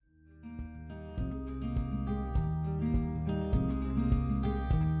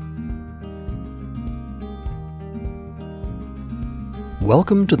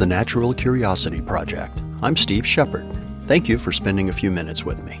Welcome to the Natural Curiosity Project. I'm Steve Shepard. Thank you for spending a few minutes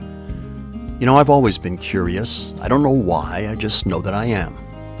with me. You know, I've always been curious. I don't know why, I just know that I am.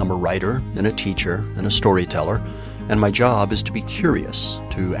 I'm a writer and a teacher and a storyteller, and my job is to be curious,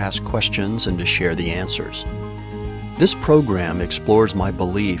 to ask questions and to share the answers. This program explores my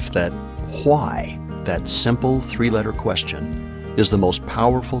belief that why, that simple three-letter question, is the most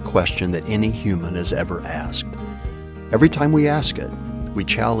powerful question that any human has ever asked. Every time we ask it, we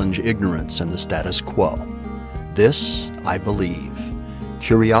challenge ignorance and the status quo. This, I believe.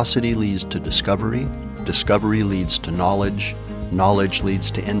 Curiosity leads to discovery, discovery leads to knowledge, knowledge leads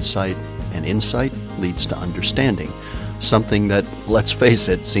to insight, and insight leads to understanding, something that, let's face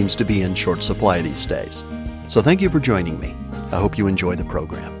it, seems to be in short supply these days. So thank you for joining me. I hope you enjoy the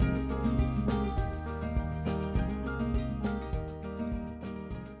program.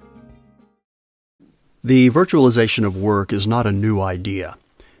 The virtualization of work is not a new idea.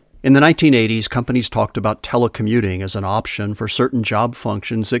 In the 1980s, companies talked about telecommuting as an option for certain job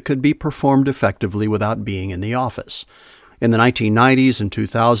functions that could be performed effectively without being in the office. In the 1990s and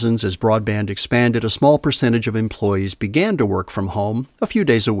 2000s, as broadband expanded, a small percentage of employees began to work from home a few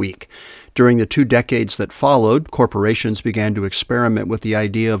days a week. During the 2 decades that followed, corporations began to experiment with the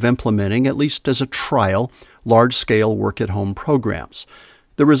idea of implementing, at least as a trial, large-scale work-at-home programs.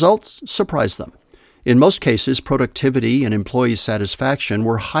 The results surprised them. In most cases, productivity and employee satisfaction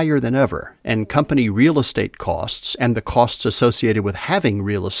were higher than ever, and company real estate costs and the costs associated with having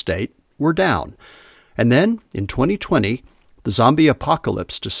real estate were down. And then, in 2020, the zombie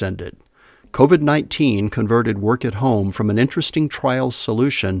apocalypse descended. COVID-19 converted work at home from an interesting trial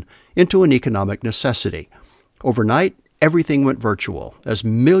solution into an economic necessity. Overnight, everything went virtual, as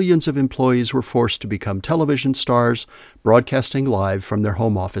millions of employees were forced to become television stars, broadcasting live from their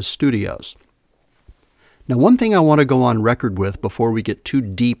home office studios. Now, one thing I want to go on record with before we get too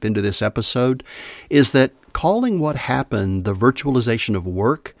deep into this episode is that calling what happened the virtualization of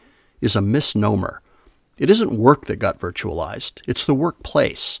work is a misnomer. It isn't work that got virtualized, it's the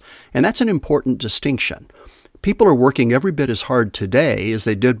workplace, and that's an important distinction. People are working every bit as hard today as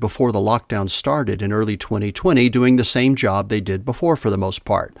they did before the lockdown started in early 2020, doing the same job they did before for the most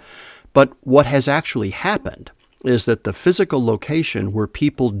part. But what has actually happened is that the physical location where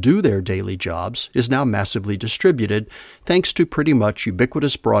people do their daily jobs is now massively distributed thanks to pretty much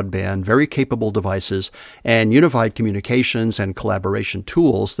ubiquitous broadband, very capable devices, and unified communications and collaboration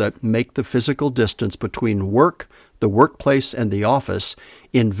tools that make the physical distance between work, the workplace, and the office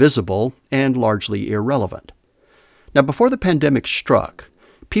invisible and largely irrelevant. Now, before the pandemic struck,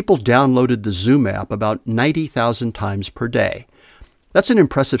 people downloaded the Zoom app about 90,000 times per day. That's an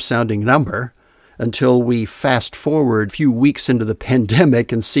impressive sounding number, until we fast forward a few weeks into the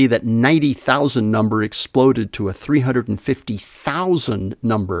pandemic and see that 90,000 number exploded to a 350,000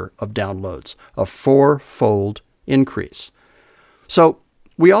 number of downloads, a 4-fold increase. So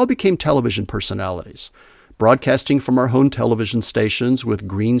we all became television personalities, broadcasting from our home television stations with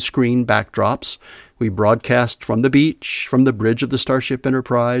green screen backdrops. We broadcast from the beach, from the bridge of the Starship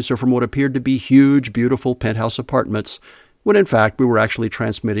Enterprise, or from what appeared to be huge, beautiful penthouse apartments, when in fact we were actually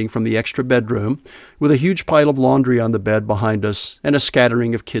transmitting from the extra bedroom with a huge pile of laundry on the bed behind us and a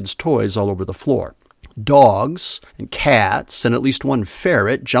scattering of kids' toys all over the floor. Dogs and cats and at least one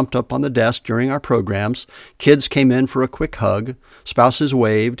ferret jumped up on the desk during our programs. Kids came in for a quick hug. Spouses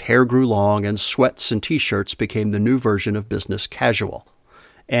waved, hair grew long, and sweats and t-shirts became the new version of business casual.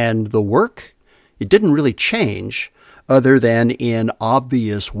 And the work? It didn't really change other than in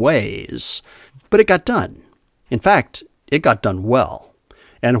obvious ways, but it got done. In fact, it got done well.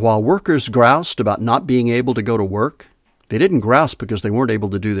 And while workers groused about not being able to go to work, they didn't grouse because they weren't able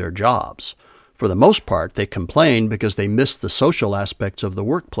to do their jobs. For the most part, they complained because they missed the social aspects of the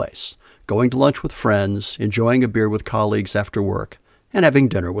workplace, going to lunch with friends, enjoying a beer with colleagues after work, and having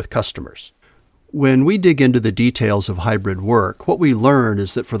dinner with customers. When we dig into the details of hybrid work, what we learn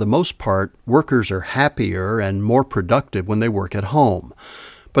is that for the most part, workers are happier and more productive when they work at home.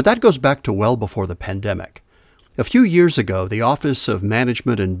 But that goes back to well before the pandemic. A few years ago, the Office of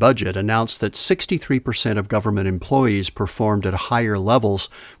Management and Budget announced that 63% of government employees performed at higher levels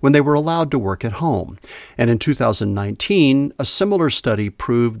when they were allowed to work at home. And in 2019, a similar study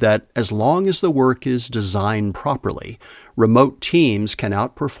proved that as long as the work is designed properly, remote teams can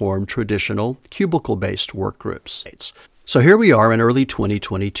outperform traditional cubicle-based work groups. So here we are in early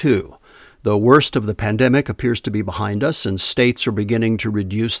 2022. The worst of the pandemic appears to be behind us, and states are beginning to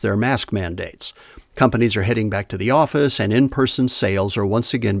reduce their mask mandates. Companies are heading back to the office, and in-person sales are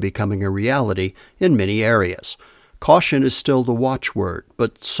once again becoming a reality in many areas. Caution is still the watchword,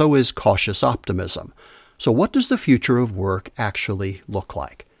 but so is cautious optimism. So what does the future of work actually look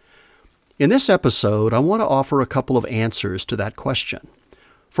like? In this episode, I want to offer a couple of answers to that question.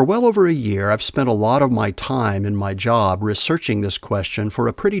 For well over a year, I've spent a lot of my time in my job researching this question for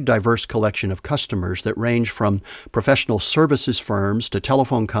a pretty diverse collection of customers that range from professional services firms to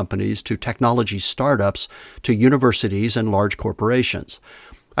telephone companies to technology startups to universities and large corporations.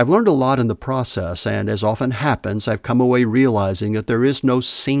 I've learned a lot in the process, and as often happens, I've come away realizing that there is no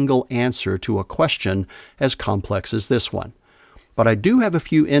single answer to a question as complex as this one. But I do have a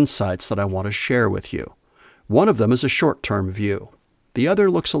few insights that I want to share with you. One of them is a short-term view. The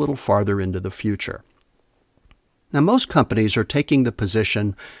other looks a little farther into the future. Now, most companies are taking the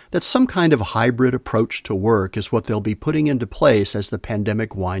position that some kind of hybrid approach to work is what they'll be putting into place as the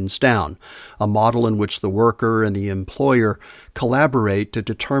pandemic winds down, a model in which the worker and the employer collaborate to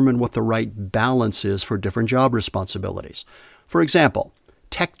determine what the right balance is for different job responsibilities. For example,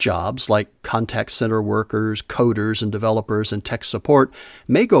 tech jobs like contact center workers, coders, and developers and tech support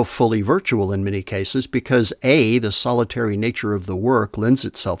may go fully virtual in many cases because A, the solitary nature of the work lends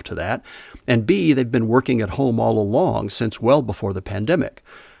itself to that, and B, they've been working at home all along since well before the pandemic.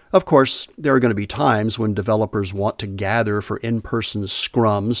 Of course, there are going to be times when developers want to gather for in-person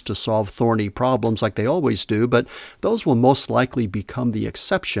scrums to solve thorny problems like they always do, but those will most likely become the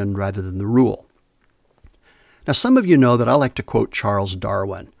exception rather than the rule. Now, some of you know that I like to quote Charles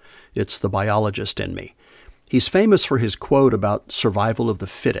Darwin. It's the biologist in me. He's famous for his quote about survival of the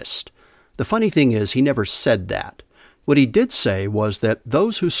fittest. The funny thing is, he never said that. What he did say was that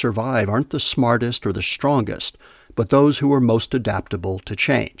those who survive aren't the smartest or the strongest, but those who are most adaptable to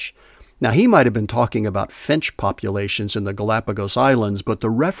change. Now, he might have been talking about finch populations in the Galapagos Islands, but the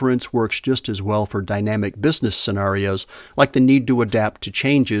reference works just as well for dynamic business scenarios like the need to adapt to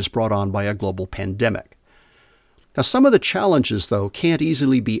changes brought on by a global pandemic. Now, some of the challenges, though, can't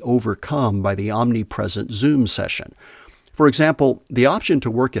easily be overcome by the omnipresent Zoom session. For example, the option to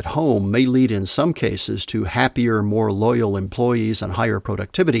work at home may lead in some cases to happier, more loyal employees and higher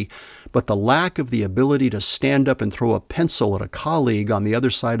productivity, but the lack of the ability to stand up and throw a pencil at a colleague on the other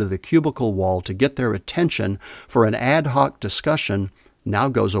side of the cubicle wall to get their attention for an ad hoc discussion now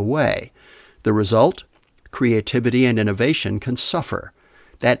goes away. The result? Creativity and innovation can suffer.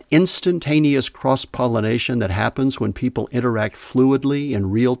 That instantaneous cross-pollination that happens when people interact fluidly in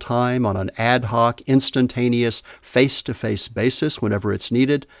real time on an ad hoc, instantaneous, face-to-face basis whenever it's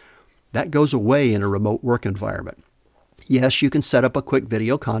needed, that goes away in a remote work environment. Yes, you can set up a quick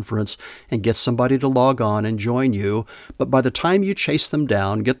video conference and get somebody to log on and join you, but by the time you chase them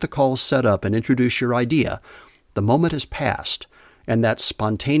down, get the call set up, and introduce your idea, the moment has passed, and that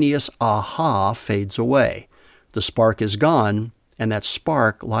spontaneous aha fades away. The spark is gone, and that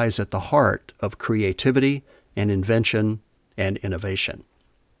spark lies at the heart of creativity and invention and innovation.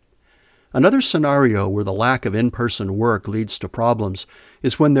 Another scenario where the lack of in-person work leads to problems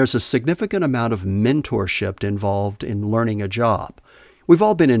is when there's a significant amount of mentorship involved in learning a job. We've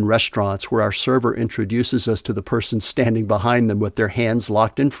all been in restaurants where our server introduces us to the person standing behind them with their hands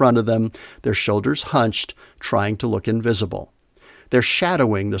locked in front of them, their shoulders hunched, trying to look invisible. They're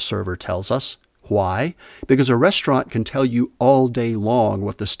shadowing, the server tells us. Why? Because a restaurant can tell you all day long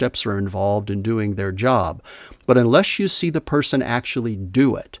what the steps are involved in doing their job, but unless you see the person actually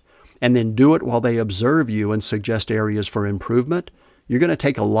do it, and then do it while they observe you and suggest areas for improvement, you're going to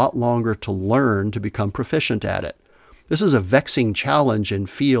take a lot longer to learn to become proficient at it. This is a vexing challenge in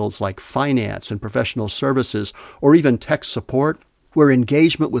fields like finance and professional services, or even tech support, where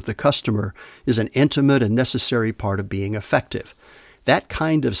engagement with the customer is an intimate and necessary part of being effective. That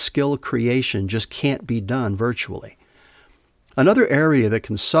kind of skill creation just can't be done virtually. Another area that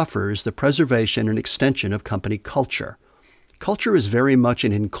can suffer is the preservation and extension of company culture. Culture is very much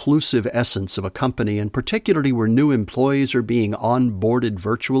an inclusive essence of a company, and particularly where new employees are being onboarded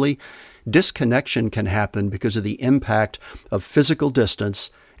virtually, disconnection can happen because of the impact of physical distance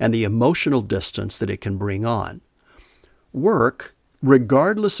and the emotional distance that it can bring on. Work,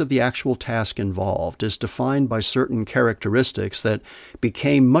 regardless of the actual task involved, is defined by certain characteristics that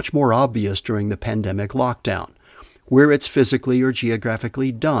became much more obvious during the pandemic lockdown. Where it's physically or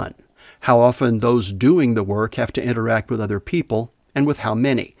geographically done, how often those doing the work have to interact with other people, and with how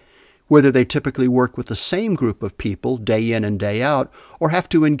many, whether they typically work with the same group of people day in and day out, or have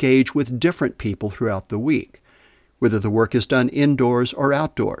to engage with different people throughout the week, whether the work is done indoors or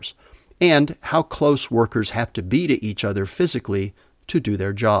outdoors, and how close workers have to be to each other physically to do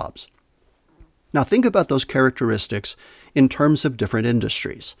their jobs. Now think about those characteristics in terms of different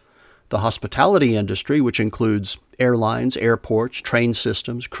industries. The hospitality industry, which includes airlines, airports, train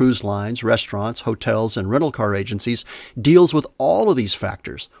systems, cruise lines, restaurants, hotels, and rental car agencies, deals with all of these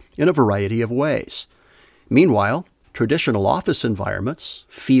factors in a variety of ways. Meanwhile, traditional office environments,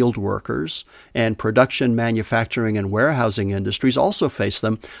 field workers, and production, manufacturing, and warehousing industries also face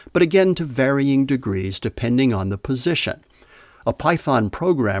them, but again to varying degrees depending on the position. A Python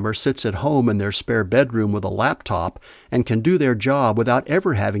programmer sits at home in their spare bedroom with a laptop and can do their job without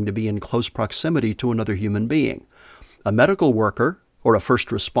ever having to be in close proximity to another human being. A medical worker, or a first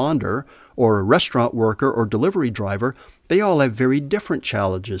responder, or a restaurant worker or delivery driver, they all have very different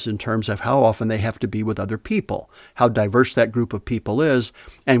challenges in terms of how often they have to be with other people, how diverse that group of people is,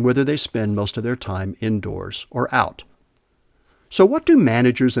 and whether they spend most of their time indoors or out. So what do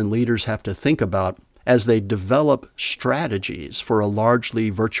managers and leaders have to think about as they develop strategies for a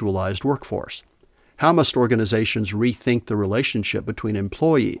largely virtualized workforce? How must organizations rethink the relationship between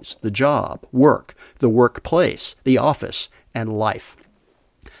employees, the job, work, the workplace, the office, and life?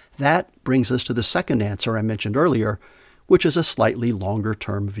 That brings us to the second answer I mentioned earlier, which is a slightly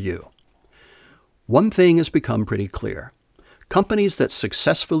longer-term view. One thing has become pretty clear. Companies that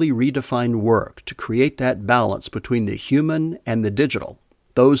successfully redefine work to create that balance between the human and the digital,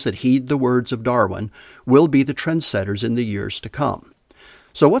 those that heed the words of Darwin, will be the trendsetters in the years to come.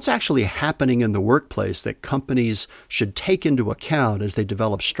 So what's actually happening in the workplace that companies should take into account as they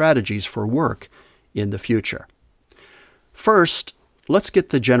develop strategies for work in the future? First, let's get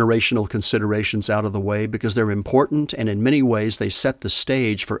the generational considerations out of the way because they're important, and in many ways they set the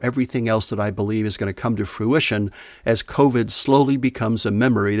stage for everything else that I believe is going to come to fruition as COVID slowly becomes a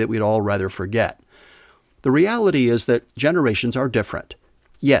memory that we'd all rather forget. The reality is that generations are different.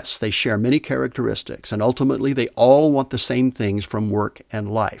 Yes, they share many characteristics, and ultimately they all want the same things from work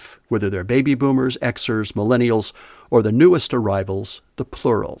and life, whether they're baby boomers, Xers, millennials, or the newest arrivals, the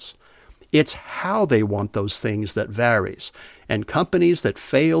plurals. It's how they want those things that varies, and companies that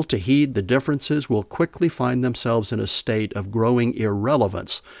fail to heed the differences will quickly find themselves in a state of growing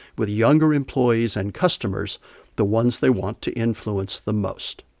irrelevance with younger employees and customers, the ones they want to influence the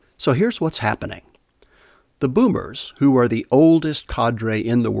most. So here's what's happening. The boomers, who are the oldest cadre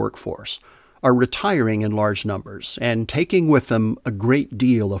in the workforce, are retiring in large numbers and taking with them a great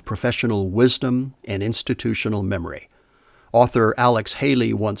deal of professional wisdom and institutional memory. Author Alex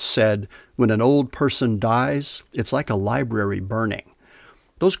Haley once said, "When an old person dies, it's like a library burning."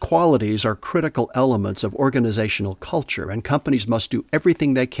 Those qualities are critical elements of organizational culture, and companies must do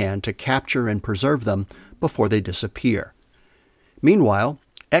everything they can to capture and preserve them before they disappear. Meanwhile,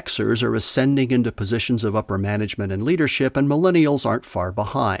 Xers are ascending into positions of upper management and leadership, and millennials aren't far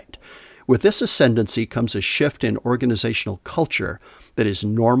behind. With this ascendancy comes a shift in organizational culture that is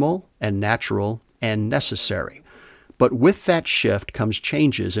normal and natural and necessary. But with that shift comes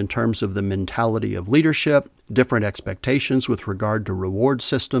changes in terms of the mentality of leadership, different expectations with regard to reward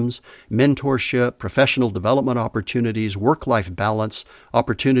systems, mentorship, professional development opportunities, work-life balance,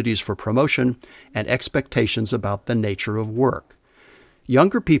 opportunities for promotion, and expectations about the nature of work.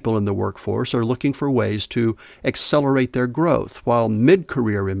 Younger people in the workforce are looking for ways to accelerate their growth, while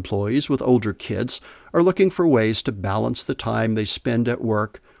mid-career employees with older kids are looking for ways to balance the time they spend at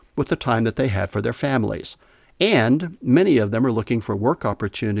work with the time that they have for their families. And many of them are looking for work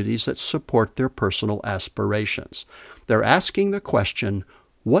opportunities that support their personal aspirations. They're asking the question,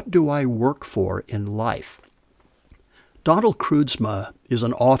 what do I work for in life? Donald Kreutzma is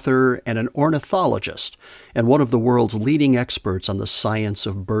an author and an ornithologist and one of the world's leading experts on the science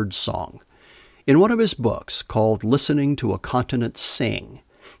of birdsong. In one of his books called Listening to a Continent Sing,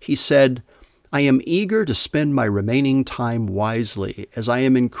 he said, "I am eager to spend my remaining time wisely as I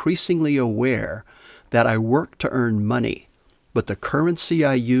am increasingly aware that I work to earn money, but the currency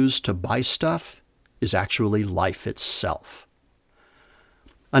I use to buy stuff is actually life itself."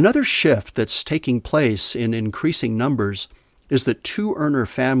 Another shift that's taking place in increasing numbers is that two-earner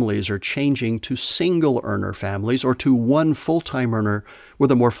families are changing to single-earner families or to one full-time earner with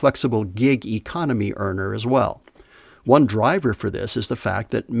a more flexible gig economy earner as well. One driver for this is the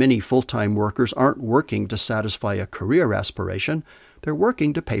fact that many full-time workers aren't working to satisfy a career aspiration, they're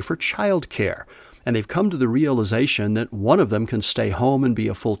working to pay for child care. And they've come to the realization that one of them can stay home and be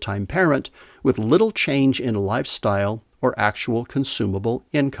a full-time parent with little change in lifestyle or actual consumable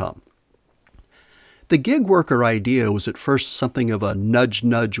income. The gig worker idea was at first something of a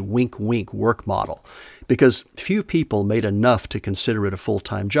nudge-nudge, wink-wink work model because few people made enough to consider it a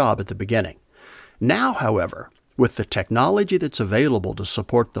full-time job at the beginning. Now, however, with the technology that's available to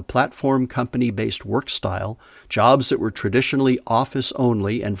support the platform company-based work style, jobs that were traditionally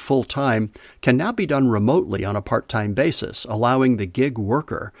office-only and full-time can now be done remotely on a part-time basis, allowing the gig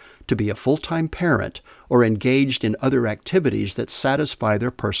worker to be a full-time parent or engaged in other activities that satisfy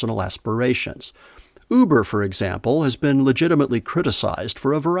their personal aspirations. Uber, for example, has been legitimately criticized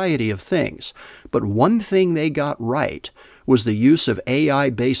for a variety of things, but one thing they got right was the use of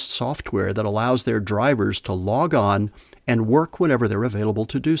AI-based software that allows their drivers to log on and work whenever they're available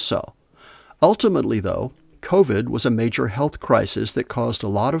to do so. Ultimately, though, COVID was a major health crisis that caused a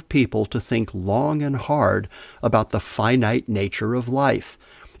lot of people to think long and hard about the finite nature of life.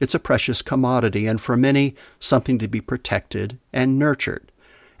 It's a precious commodity, and for many, something to be protected and nurtured.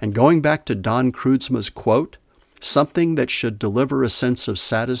 And going back to Don Kreutzma's quote, something that should deliver a sense of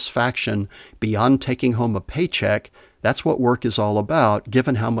satisfaction beyond taking home a paycheck, that's what work is all about,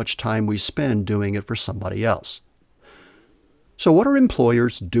 given how much time we spend doing it for somebody else. So what are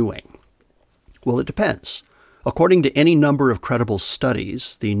employers doing? Well, it depends. According to any number of credible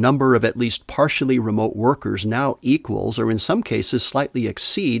studies, the number of at least partially remote workers now equals, or in some cases slightly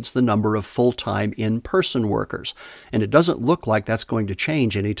exceeds, the number of full-time in-person workers, and it doesn't look like that's going to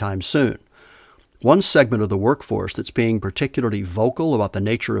change anytime soon. One segment of the workforce that's being particularly vocal about the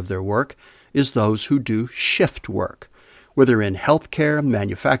nature of their work is those who do shift work. Whether in healthcare,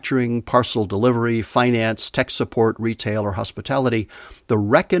 manufacturing, parcel delivery, finance, tech support, retail, or hospitality, the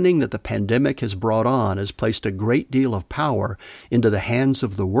reckoning that the pandemic has brought on has placed a great deal of power into the hands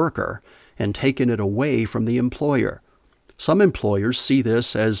of the worker and taken it away from the employer. Some employers see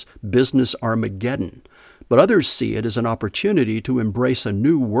this as business Armageddon, but others see it as an opportunity to embrace a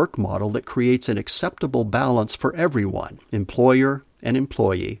new work model that creates an acceptable balance for everyone, employer and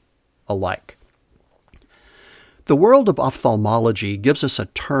employee alike. The world of ophthalmology gives us a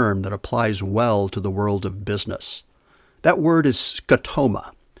term that applies well to the world of business. That word is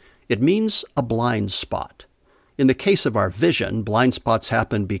scotoma. It means a blind spot. In the case of our vision, blind spots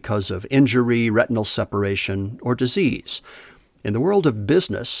happen because of injury, retinal separation, or disease. In the world of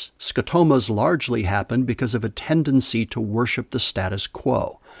business, scotomas largely happen because of a tendency to worship the status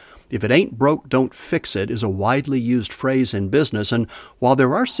quo. If it ain't broke, don't fix it is a widely used phrase in business, and while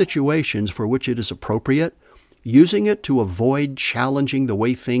there are situations for which it is appropriate, using it to avoid challenging the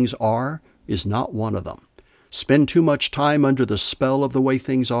way things are is not one of them. Spend too much time under the spell of the way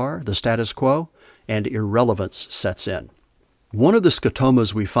things are, the status quo, and irrelevance sets in. One of the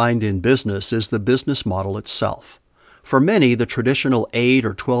scotomas we find in business is the business model itself. For many, the traditional 8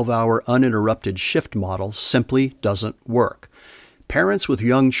 or 12-hour uninterrupted shift model simply doesn't work. Parents with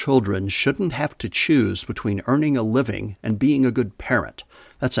young children shouldn't have to choose between earning a living and being a good parent.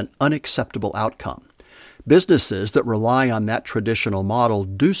 That's an unacceptable outcome. Businesses that rely on that traditional model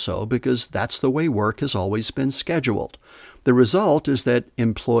do so because that's the way work has always been scheduled. The result is that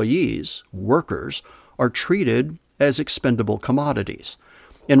employees, workers, are treated as expendable commodities.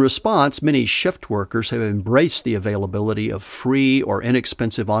 In response, many shift workers have embraced the availability of free or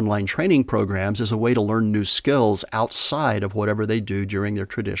inexpensive online training programs as a way to learn new skills outside of whatever they do during their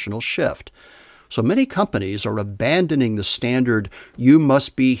traditional shift. So many companies are abandoning the standard, you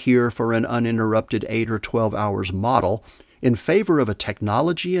must be here for an uninterrupted 8 or 12 hours model in favor of a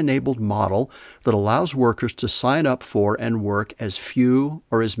technology-enabled model that allows workers to sign up for and work as few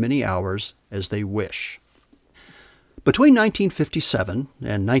or as many hours as they wish. Between 1957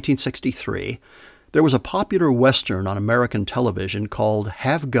 and 1963, there was a popular Western on American television called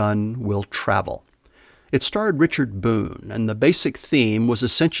Have Gun, Will Travel. It starred Richard Boone, and the basic theme was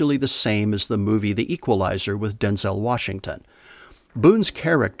essentially the same as the movie The Equalizer with Denzel Washington. Boone's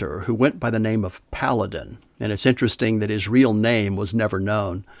character, who went by the name of Paladin, and it's interesting that his real name was never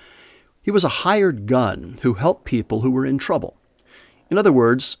known, he was a hired gun who helped people who were in trouble. In other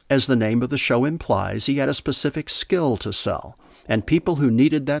words, as the name of the show implies, he had a specific skill to sell, and people who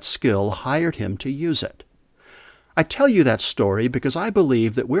needed that skill hired him to use it. I tell you that story because I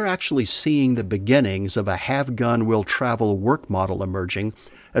believe that we're actually seeing the beginnings of a have gun, will travel work model emerging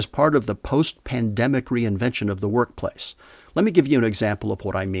as part of the post-pandemic reinvention of the workplace. Let me give you an example of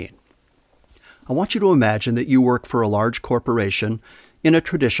what I mean. I want you to imagine that you work for a large corporation in a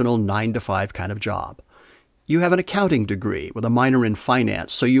traditional 9-to-5 kind of job. You have an accounting degree with a minor in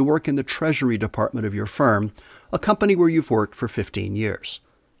finance, so you work in the treasury department of your firm, a company where you've worked for 15 years.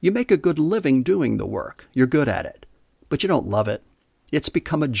 You make a good living doing the work. You're good at it. But you don't love it. It's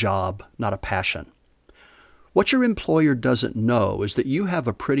become a job, not a passion. What your employer doesn't know is that you have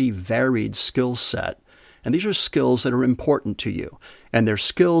a pretty varied skill set, and these are skills that are important to you, and they're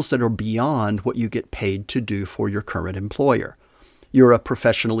skills that are beyond what you get paid to do for your current employer. You're a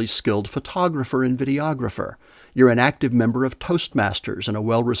professionally skilled photographer and videographer. You're an active member of Toastmasters and a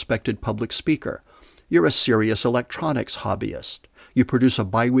well-respected public speaker. You're a serious electronics hobbyist. You produce a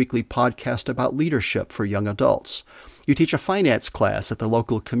biweekly podcast about leadership for young adults. You teach a finance class at the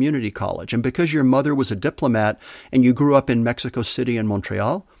local community college, and because your mother was a diplomat and you grew up in Mexico City and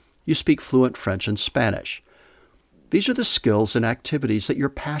Montreal, You speak fluent French and Spanish. These are the skills and activities that you're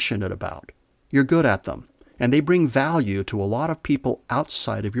passionate about. You're good at them, and they bring value to a lot of people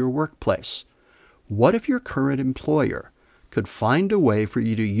outside of your workplace. What if your current employer could find a way for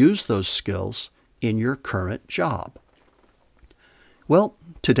you to use those skills in your current job? Well,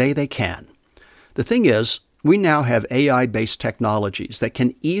 today they can. The thing is, we now have AI-based technologies that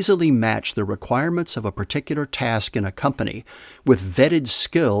can easily match the requirements of a particular task in a company with vetted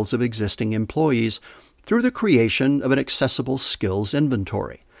skills of existing employees through the creation of an accessible skills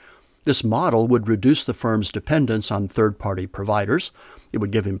inventory. This model would reduce the firm's dependence on third-party providers. It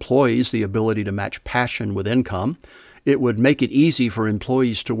would give employees the ability to match passion with income. It would make it easy for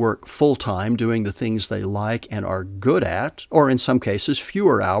employees to work full-time doing the things they like and are good at, or in some cases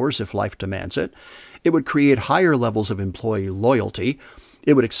fewer hours if life demands it. It would create higher levels of employee loyalty.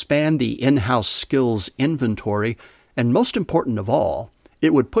 It would expand the in-house skills inventory. And most important of all,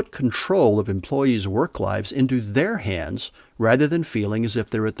 it would put control of employees' work lives into their hands rather than feeling as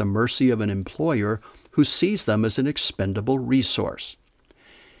if they're at the mercy of an employer who sees them as an expendable resource.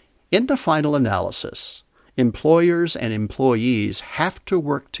 In the final analysis, employers and employees have to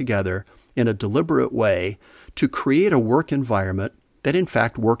work together in a deliberate way to create a work environment that in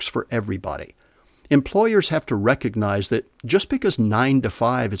fact works for everybody. Employers have to recognize that just because 9 to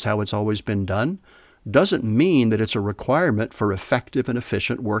 5 is how it's always been done doesn't mean that it's a requirement for effective and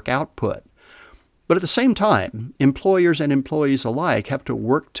efficient work output. But at the same time, employers and employees alike have to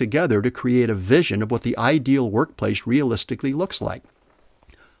work together to create a vision of what the ideal workplace realistically looks like.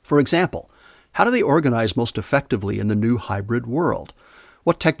 For example, how do they organize most effectively in the new hybrid world?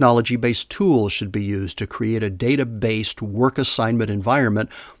 What technology-based tools should be used to create a data-based work assignment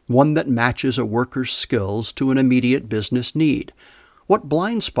environment, one that matches a worker's skills to an immediate business need? What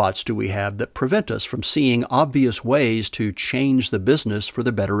blind spots do we have that prevent us from seeing obvious ways to change the business for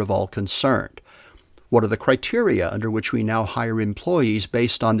the better of all concerned? What are the criteria under which we now hire employees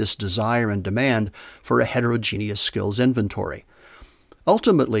based on this desire and demand for a heterogeneous skills inventory?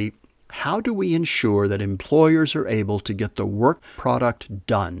 Ultimately, how do we ensure that employers are able to get the work product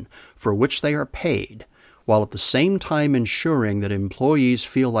done for which they are paid, while at the same time ensuring that employees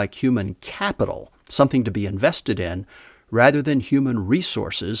feel like human capital, something to be invested in, rather than human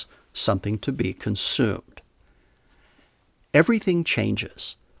resources, something to be consumed? Everything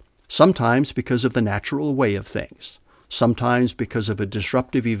changes, sometimes because of the natural way of things, sometimes because of a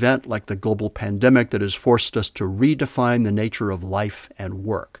disruptive event like the global pandemic that has forced us to redefine the nature of life and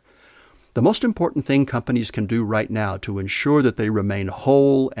work. The most important thing companies can do right now to ensure that they remain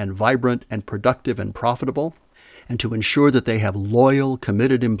whole and vibrant and productive and profitable, and to ensure that they have loyal,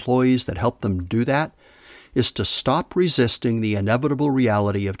 committed employees that help them do that, is to stop resisting the inevitable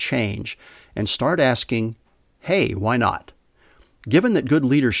reality of change and start asking, hey, why not? Given that good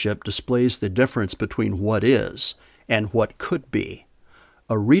leadership displays the difference between what is and what could be,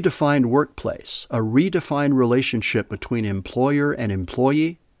 a redefined workplace, a redefined relationship between employer and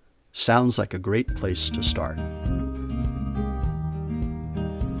employee, sounds like a great place to start.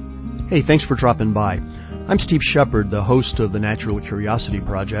 Hey, thanks for dropping by. I'm Steve Shepard, the host of the Natural Curiosity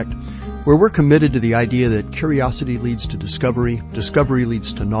Project, where we're committed to the idea that curiosity leads to discovery, discovery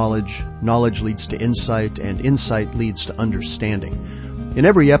leads to knowledge, knowledge leads to insight, and insight leads to understanding. In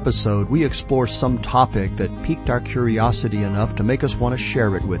every episode, we explore some topic that piqued our curiosity enough to make us want to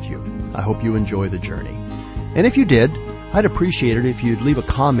share it with you. I hope you enjoy the journey. And if you did, I'd appreciate it if you'd leave a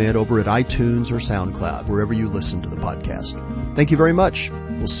comment over at iTunes or SoundCloud, wherever you listen to the podcast. Thank you very much.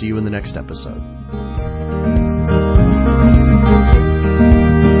 We'll see you in the next episode.